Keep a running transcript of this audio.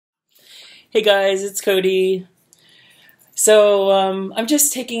Hey guys, it's Cody. I'm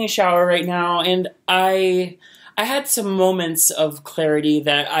just taking a shower right now, and I had some moments of clarity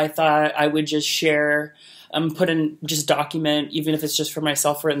that I thought I would just share, put in just document, even if it's just for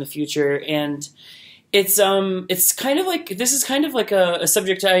myself or in the future. And it's kind of like this is kind of like a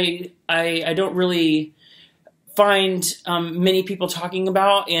subject I don't really find many people talking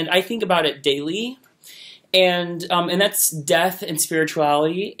about, and I think about it daily. And that's death and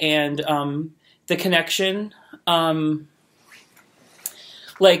spirituality and the connection.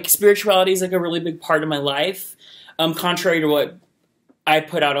 Like spirituality is like a really big part of my life. Contrary to what I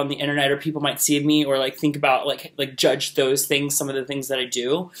put out on the internet or people might see of me or like think about like judge those things, some of the things that I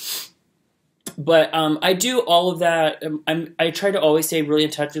do. But I do all of that. I try to always stay really in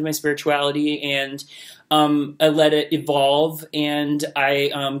touch with my spirituality, and I let it evolve, and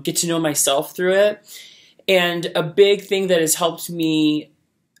I get to know myself through it. And a big thing that has helped me,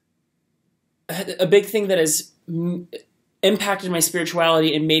 a big thing that has impacted my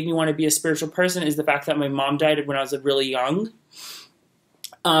spirituality and made me want to be a spiritual person is the fact that my mom died when I was really young.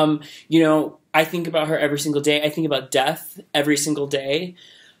 I think about her every single day. I think about death every single day.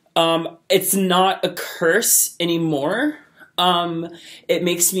 It's not a curse anymore. It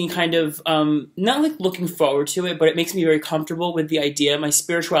makes me kind of, not like looking forward to it, but it makes me very comfortable with the idea. My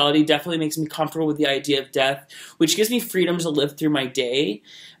spirituality definitely makes me comfortable with the idea of death, which gives me freedom to live through my day,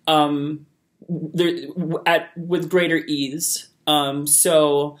 with greater ease.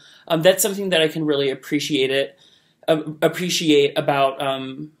 That's something that I can really appreciate about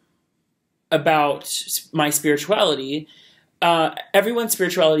my spirituality. Everyone's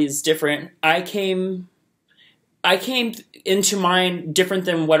spirituality is different. I came into mine different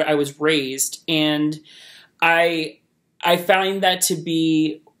than what I was raised, and I find that to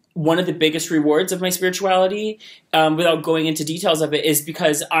be one of the biggest rewards of my spirituality, without going into details of it, is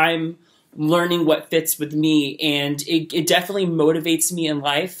because I'm learning what fits with me, and it definitely motivates me in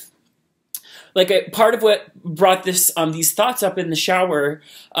life. Like part of what brought these thoughts up in the shower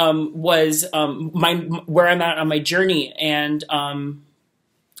was where I'm at on my journey, and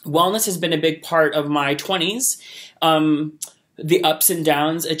wellness has been a big part of my 20s. The ups and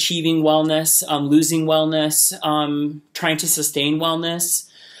downs, achieving wellness, losing wellness, trying to sustain wellness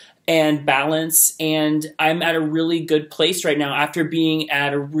and balance. And I'm at a really good place right now after being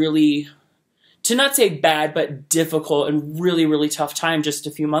at a really, to not say bad, but difficult and really, really tough time just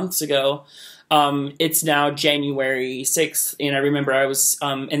a few months ago. It's now January 6th, and I remember I was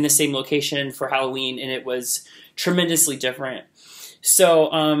in the same location for Halloween, and it was tremendously different. So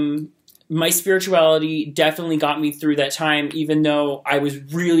my spirituality definitely got me through that time, even though I was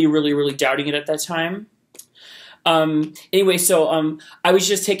really, really, really doubting it at that time. Anyway, I was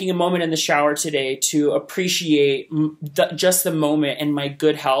just taking a moment in the shower today to appreciate just the moment and my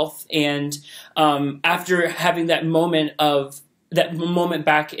good health. And after having that moment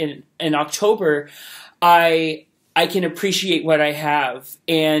back in October, I can appreciate what I have,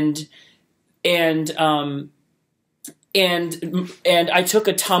 and I took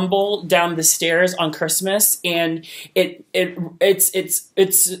a tumble down the stairs on Christmas, and it's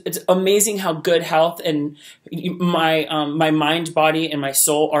amazing how good health and my mind, body, and my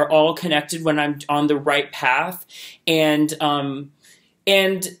soul are all connected when I'm on the right path, and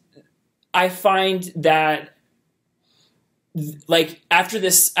I find that like after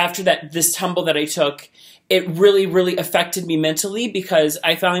this tumble that I took, it really, really affected me mentally, because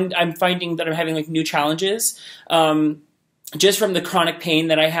I'm finding that I'm having like new challenges, just from the chronic pain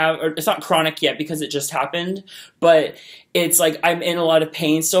that I have. Or it's not chronic yet because it just happened, but it's like I'm in a lot of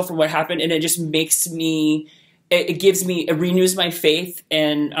pain still from what happened, and it just makes me, it renews my faith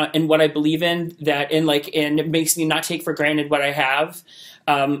in what I believe in, and it makes me not take for granted what I have.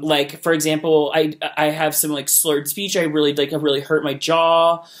 Like for example, I have some like slurred speech. I really hurt my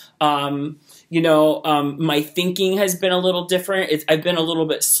jaw. My thinking has been a little different. I've been a little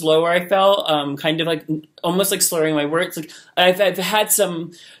bit slower, I felt, kind of like almost like slurring my words. Like I've had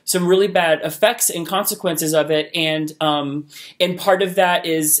some really bad effects and consequences of it. And part of that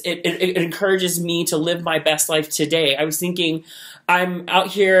is it encourages me to live my best life today. I was thinking, I'm out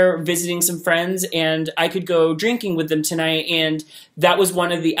here visiting some friends, and I could go drinking with them tonight, and that was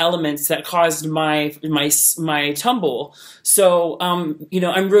one of the elements that caused my tumble. So,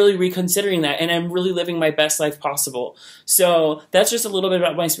 I'm really reconsidering that, and I'm really living my best life possible. So that's just a little bit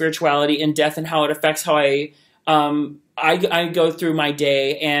about my spirituality and death and how it affects how I go through my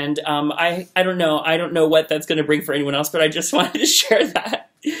day. And I don't know what that's going to bring for anyone else, but I just wanted to share that.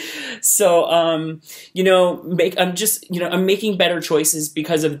 So, I'm just, I'm making better choices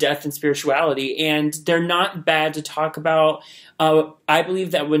because of death and spirituality, and they're not bad to talk about. I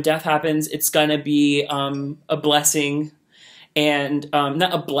believe that when death happens, it's gonna be a blessing, and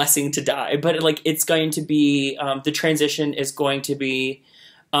not a blessing to die, but like it's going to be the transition is going to be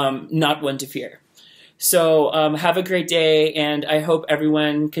not one to fear. So have a great day, and I hope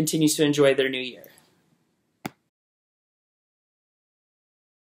everyone continues to enjoy their new year.